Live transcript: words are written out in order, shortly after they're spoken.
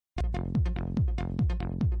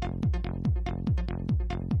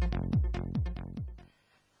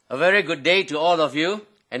A very good day to all of you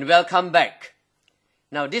and welcome back.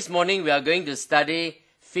 Now this morning we are going to study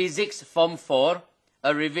Physics Form 4,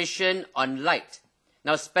 a revision on light.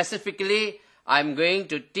 Now specifically, I'm going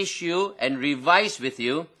to teach you and revise with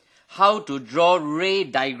you how to draw ray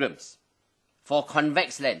diagrams for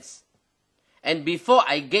convex lens. And before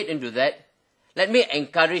I get into that, let me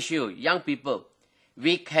encourage you, young people,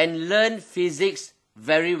 we can learn physics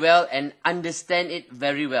very well and understand it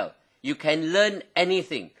very well. You can learn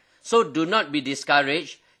anything. So do not be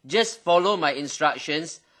discouraged. Just follow my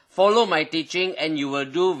instructions, follow my teaching, and you will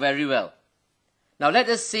do very well. Now let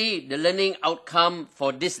us see the learning outcome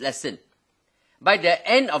for this lesson. By the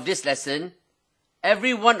end of this lesson,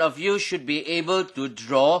 every one of you should be able to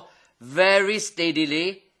draw very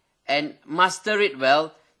steadily and master it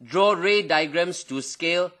well, draw ray diagrams to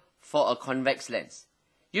scale for a convex lens.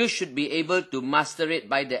 You should be able to master it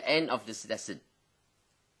by the end of this lesson.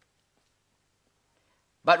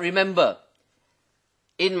 But remember,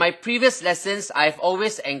 in my previous lessons, I've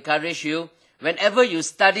always encouraged you, whenever you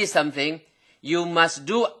study something, you must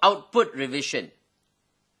do output revision.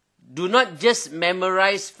 Do not just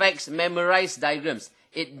memorize facts, memorize diagrams.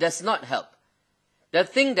 It does not help. The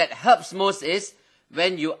thing that helps most is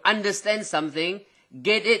when you understand something,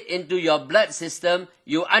 get it into your blood system,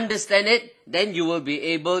 you understand it, then you will be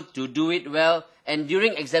able to do it well, and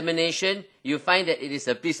during examination, you find that it is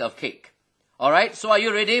a piece of cake. Alright, so are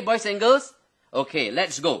you ready, boys and girls? Okay,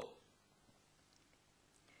 let's go.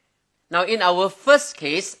 Now in our first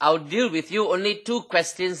case, I'll deal with you only 2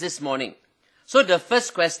 questions this morning. So the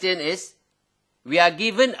first question is, we are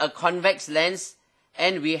given a convex lens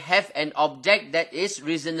and we have an object that is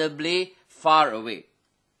reasonably far away.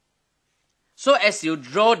 So as you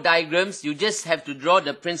draw diagrams, you just have to draw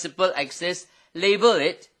the principal axis, label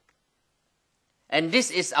it, and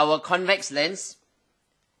this is our convex lens,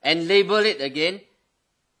 and label it again.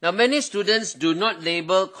 Now many students do not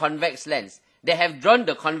label convex lens. They have drawn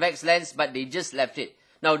the convex lens but they just left it.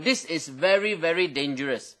 Now this is very, very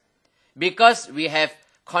dangerous because we have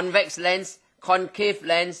convex lens, concave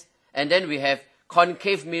lens, and then we have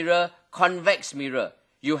concave mirror, convex mirror.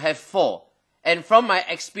 You have 4. And from my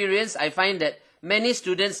experience, I find that many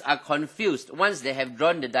students are confused once they have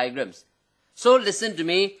drawn the diagrams. So listen to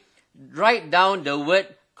me, write down the word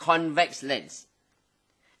convex lens.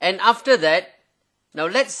 And after that, now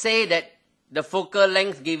let's say that the focal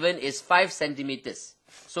length given is 5 centimeters.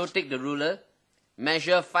 So take the ruler,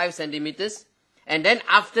 measure 5 centimeters, and then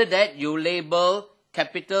after that you label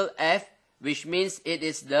capital F, which means it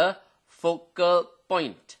is the focal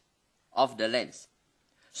point of the lens.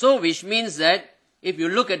 So which means that if you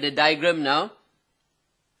look at the diagram now,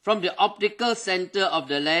 from the optical center of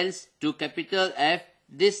the lens to capital F,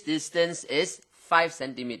 this distance is 5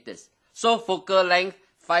 centimeters. So focal length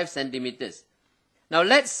 5 centimeters. Now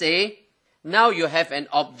let's say, now you have an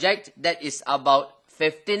object that is about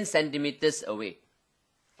 15 centimeters away.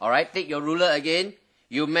 Alright, take your ruler again.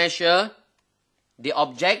 You measure the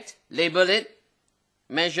object, label it,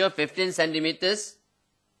 measure 15 centimeters.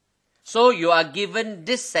 So you are given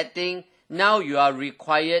this setting, now you are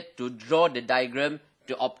required to draw the diagram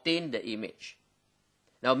to obtain the image.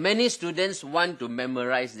 Now many students want to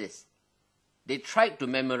memorize this. They try to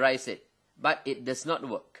memorize it, but it does not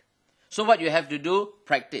work. So what you have to do,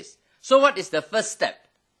 practice. So what is the first step?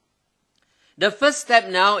 The first step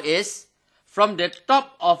now is, from the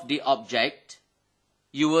top of the object,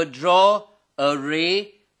 you will draw a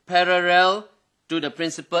ray parallel to the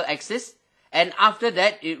principal axis, and after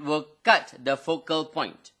that, it will cut the focal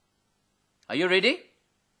point. Are you ready?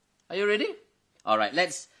 Are you ready? Alright,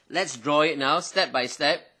 let's draw it now, step by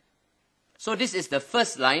step. So this is the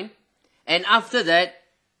first line, and after that,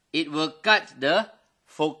 it will cut the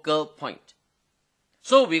focal point.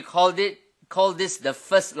 So we call this the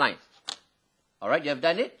first line. Alright, you have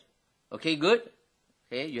done it? Okay, good.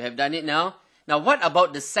 Okay, you have done it now. Now what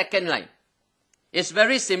about the second line? It's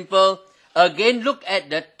very simple. Again, look at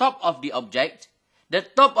the top of the object. The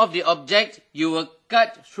top of the object, you will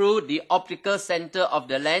cut through the optical center of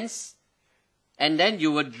the lens, and then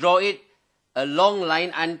you will draw it a long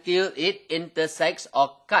line until it intersects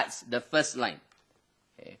or cuts the first line.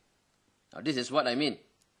 Okay. Now this is what I mean.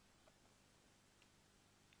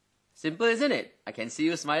 Simple, isn't it? I can see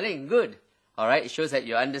you smiling. Good. Alright, it shows that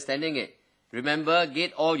you're understanding it. Remember,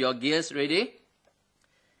 get all your gears ready.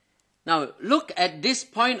 Now, look at this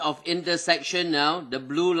point of intersection now, the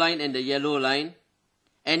blue line and the yellow line.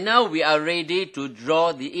 And now we are ready to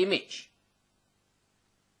draw the image.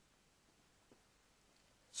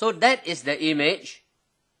 So that is the image.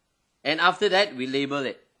 And after that, we label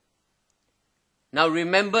it. Now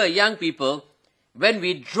remember, young people, when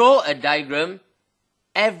we draw a diagram,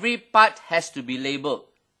 every part has to be labeled.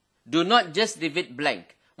 Do not just leave it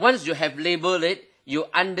blank. Once you have labeled it, you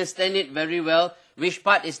understand it very well, which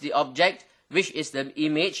part is the object, which is the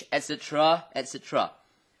image, etc., etc.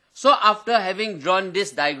 So after having drawn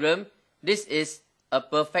this diagram, this is a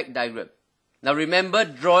perfect diagram. Now remember,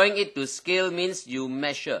 drawing it to scale means you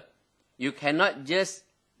measure. You cannot just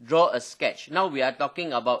draw a sketch. Now we are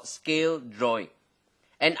talking about scale drawing.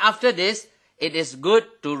 And after this, it is good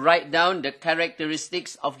to write down the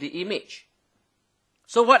characteristics of the image.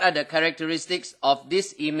 So what are the characteristics of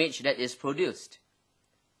this image that is produced?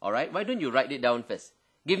 Alright, why don't you write it down first?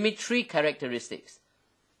 Give me 3 characteristics.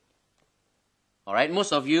 Alright,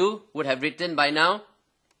 most of you would have written by now.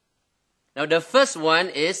 Now the first one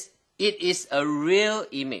is, it is a real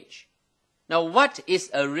image. Now what is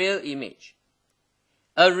a real image?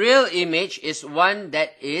 A real image is one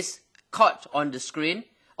that is caught on the screen,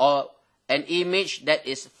 or an image that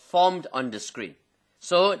is formed on the screen.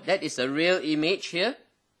 So that is a real image here.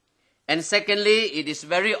 And secondly, it is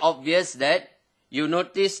very obvious that you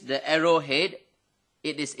notice the arrowhead,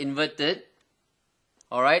 it is inverted.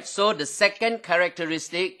 Alright, so the second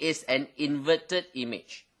characteristic is an inverted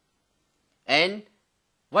image. And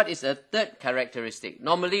what is a third characteristic?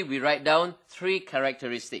 Normally we write down 3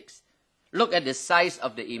 characteristics. Look at the size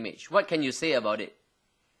of the image. What can you say about it?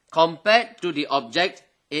 Compared to the object,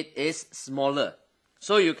 it is smaller.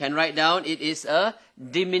 So you can write down it is a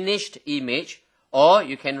diminished image, or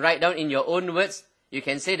you can write down in your own words, you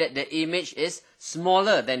can say that the image is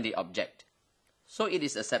smaller than the object. So it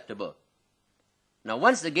is acceptable. Now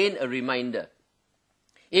once again a reminder.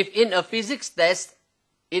 If in a physics test,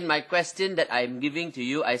 in my question that I am giving to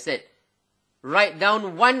you, I said, write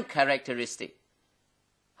down 1 characteristic.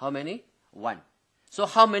 How many? 1. So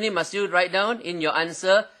how many must you write down in your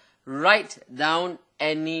answer? Write down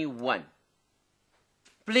any 1.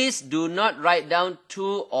 Please do not write down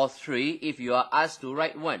 2 or 3 if you are asked to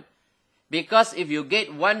write 1. Because if you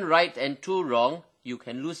get 1 right and 2 wrong, you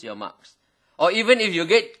can lose your marks. Or even if you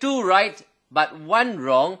get 2 right but 1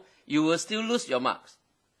 wrong, you will still lose your marks.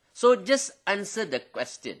 So just answer the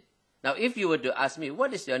question. Now if you were to ask me,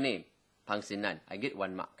 what is your name? Pangsinan. I get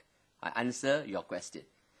 1 mark. I answer your question.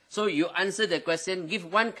 So you answer the question,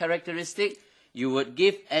 give 1 characteristic, you would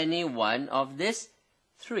give any one of these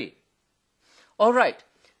 3. Alright,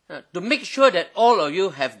 to make sure that all of you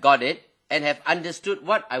have got it and have understood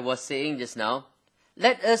what I was saying just now,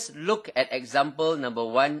 let us look at example number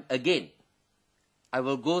 1 again. I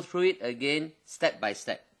will go through it again step by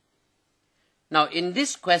step. Now in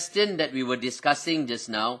this question that we were discussing just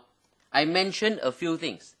now, I mentioned a few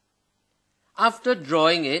things. After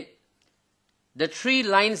drawing it, the 3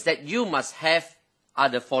 lines that you must have are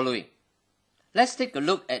the following. Let's take a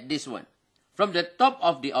look at this one. From the top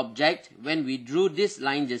of the object, when we drew this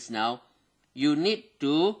line just now, you need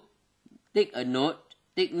to take note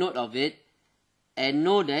of it, and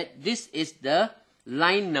know that this is the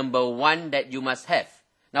line number 1 that you must have.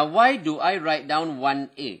 Now why do I write down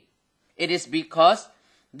 1A? It is because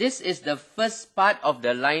this is the first part of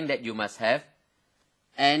the line that you must have,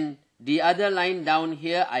 and the other line down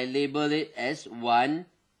here, I label it as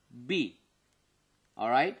 1B.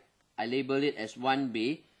 Alright? I label it as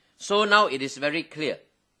 1B. So now it is very clear.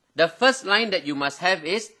 The first line that you must have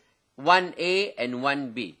is 1A and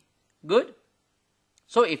 1B. Good?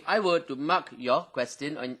 So if I were to mark your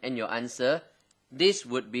question and your answer, this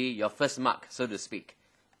would be your first mark, so to speak.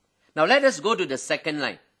 Now let us go to the second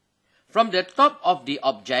line. From the top of the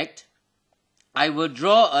object, I will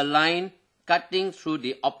draw a line cutting through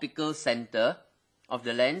the optical center of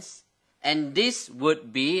the lens, and this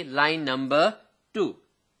would be line number 2.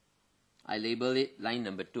 I label it line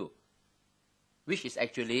number 2, which is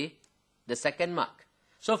actually the second mark.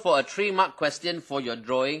 So for a 3-mark question for your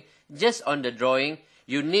drawing, just on the drawing,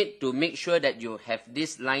 you need to make sure that you have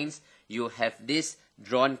these lines, you have this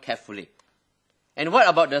drawn carefully. And what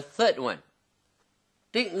about the third one?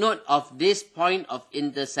 Take note of this point of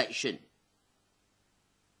intersection.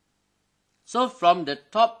 So from the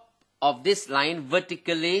top of this line,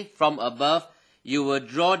 vertically from above, you will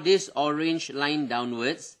draw this orange line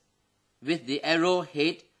downwards with the arrow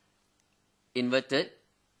head inverted.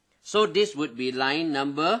 So this would be line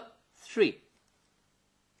number 3.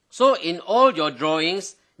 So in all your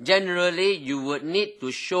drawings, generally you would need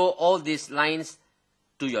to show all these lines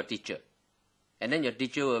to your teacher. And then your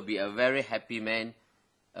teacher will be a very happy man,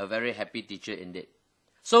 a very happy teacher indeed.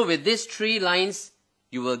 So with these 3 lines,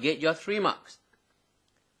 you will get your 3 marks.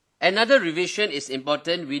 Another revision is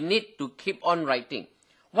important. We need to keep on writing.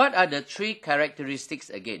 What are the 3 characteristics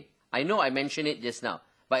again? I know I mentioned it just now,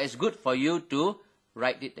 but it's good for you to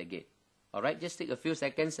write it again. Alright, just take a few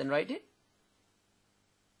seconds and write it.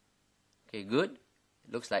 Okay, good.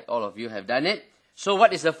 Looks like all of you have done it. So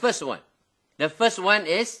what is the first one? The first one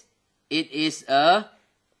is, it is a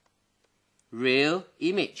real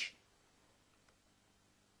image.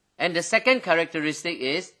 And the second characteristic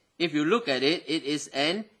is, if you look at it, it is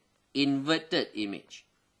an inverted image.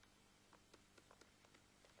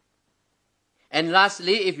 And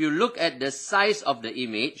lastly, if you look at the size of the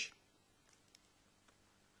image,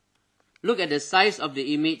 look at the size of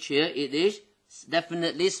the image here, it is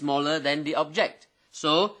definitely smaller than the object.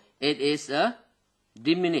 So, it is a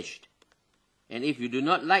diminished. And if you do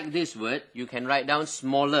not like this word, you can write down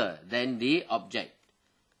smaller than the object.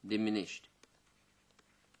 Diminished.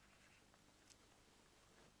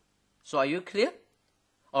 So are you clear?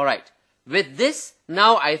 Alright. With this,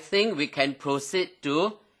 now I think we can proceed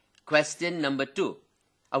to question number 2.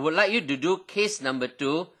 I would like you to do case number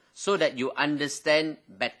 2 so that you understand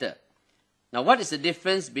better. Now what is the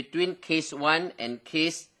difference between case 1 and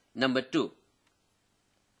case number 2?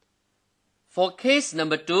 For case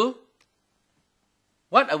number 2,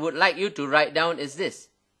 what I would like you to write down is this.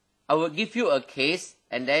 I will give you a case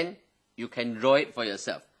and then you can draw it for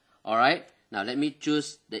yourself. Alright? Now let me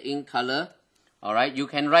choose the ink color. Alright, you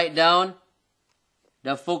can write down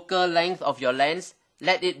the focal length of your lens.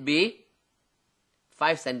 Let it be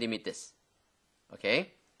 5 centimeters.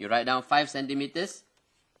 Okay, you write down 5 centimeters.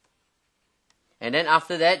 And then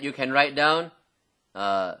after that, you can write down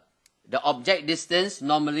the object distance.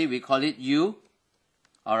 Normally we call it U.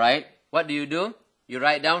 Alright, what do? You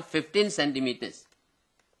write down 15 centimeters.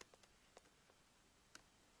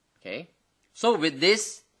 Okay, so with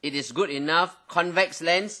this, it is good enough. Convex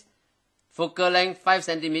lens, focal length 5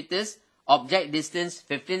 centimeters, object distance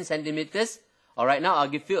 15 centimeters. Alright, now I'll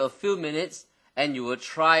give you a few minutes and you will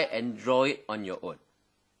try and draw it on your own.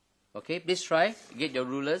 Okay, please try. Get your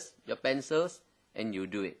rulers, your pencils, and you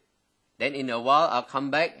do it. Then in a while, I'll come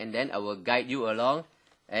back and then I will guide you along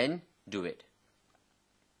and do it.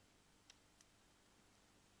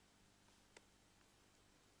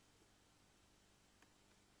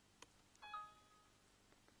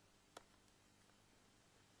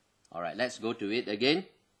 Alright, let's go to it again.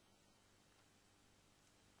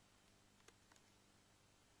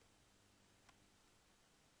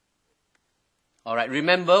 Alright,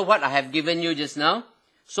 remember what I have given you just now.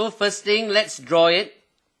 So first thing, let's draw it.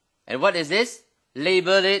 And what is this?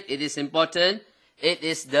 Label it. It is important. It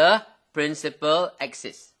is the principal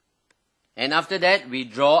axis. And after that, we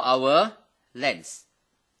draw our lens.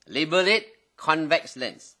 Label it convex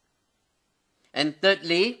lens. And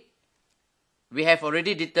thirdly, we have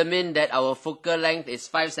already determined that our focal length is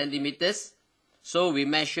 5 centimeters. So we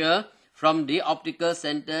measure from the optical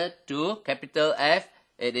center to capital F.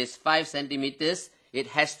 It is 5 centimeters. It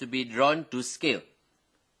has to be drawn to scale.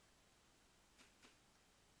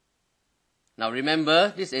 Now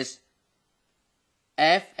remember, this is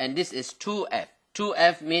F and this is 2F.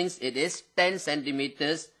 2F means it is 10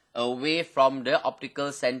 centimeters away from the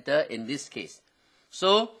optical center in this case.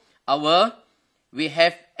 So we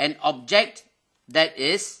have an object that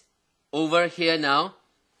is over here now.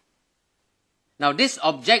 Now this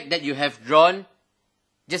object that you have drawn,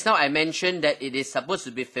 just now I mentioned that it is supposed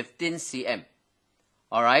to be 15 cm.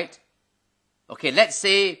 Alright? Okay, let's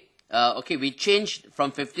say, we changed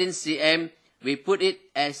from 15 cm, we put it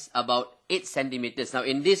as about 8 centimeters. Now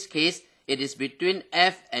in this case, it is between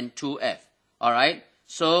F and 2F. Alright?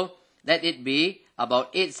 So let it be about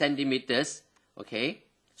 8 centimeters. Okay?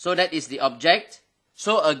 So that is the object.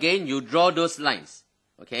 So again, you draw those lines.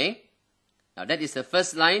 Okay? Now that is the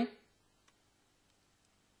first line.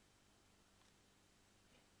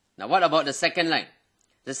 Now what about the second line?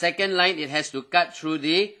 The second line, it has to cut through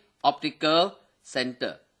the optical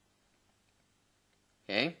center.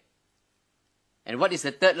 Okay? And what is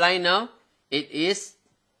the third line now? It is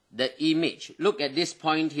the image. Look at this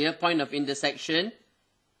point here, point of intersection.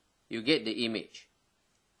 You get the image.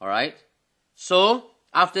 Alright? So,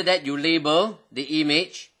 after that you label the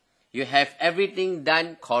image. You have everything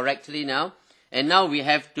done correctly now. And now we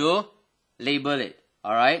have to label it.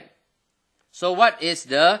 Alright? So what is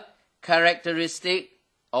the characteristic,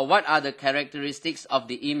 or what are the characteristics of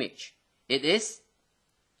the image? It is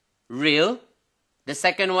real. The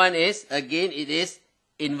second one is, again, it is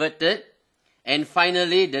inverted. And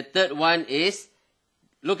finally, the third one is,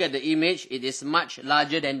 look at the image, it is much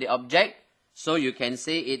larger than the object. So you can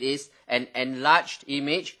say it is an enlarged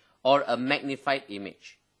image or a magnified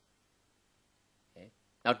image. Okay.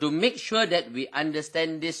 Now to make sure that we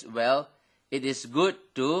understand this well, it is good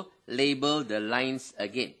to label the lines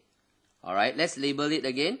again. Alright, let's label it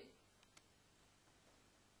again.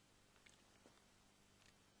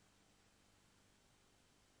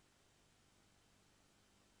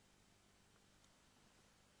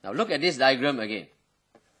 Now look at this diagram again.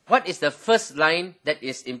 What is the first line that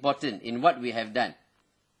is important in what we have done?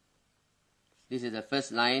 This is the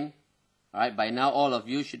first line. Alright, by now all of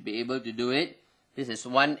you should be able to do it. This is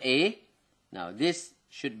 1A. Now this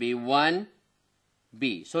should be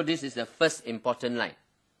 1B. So this is the first important line.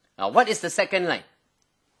 Now what is the second line?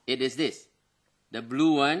 It is this. The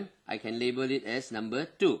blue one, I can label it as number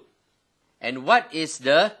 2. And what is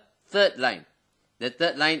the third line? The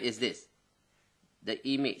third line is this. The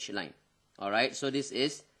image line. Alright, so this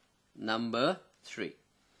is number 3.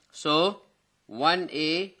 So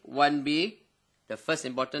 1A, 1B, the first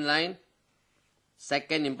important line,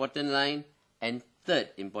 second important line, and third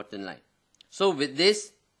important line. So with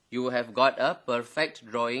this, you have got a perfect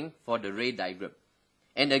drawing for the ray diagram.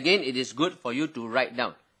 And again, it is good for you to write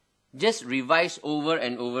down. Just revise over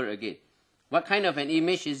and over again. What kind of an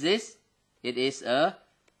image is this? It is a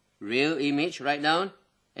real image, write down.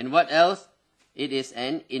 And what else? It is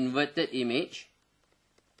an inverted image.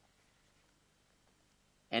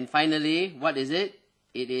 And finally, what is it?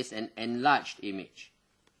 It is an enlarged image.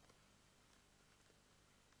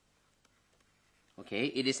 Okay,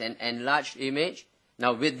 it is an enlarged image.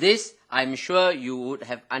 Now with this, I'm sure you would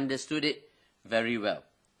have understood it very well.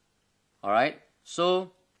 Alright,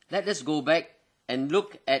 so let us go back and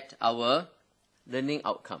look at our learning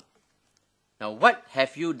outcome. Now what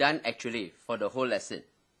have you done actually for the whole lesson?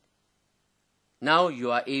 Now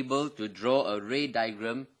you are able to draw a ray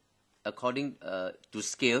diagram according to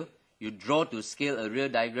scale. You draw to scale a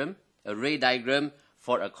ray diagram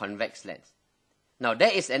for a convex lens. Now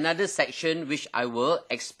there is another section which I will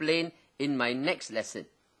explain in my next lesson.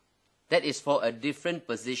 That is for a different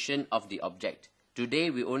position of the object. Today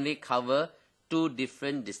we only cover 2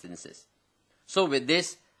 different distances. So with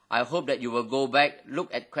this, I hope that you will go back,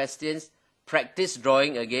 look at questions, practice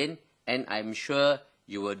drawing again, and I'm sure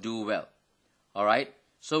you will do well. Alright,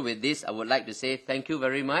 so with this, I would like to say thank you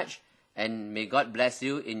very much, and may God bless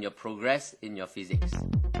you in your progress in your physics.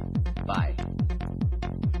 Bye.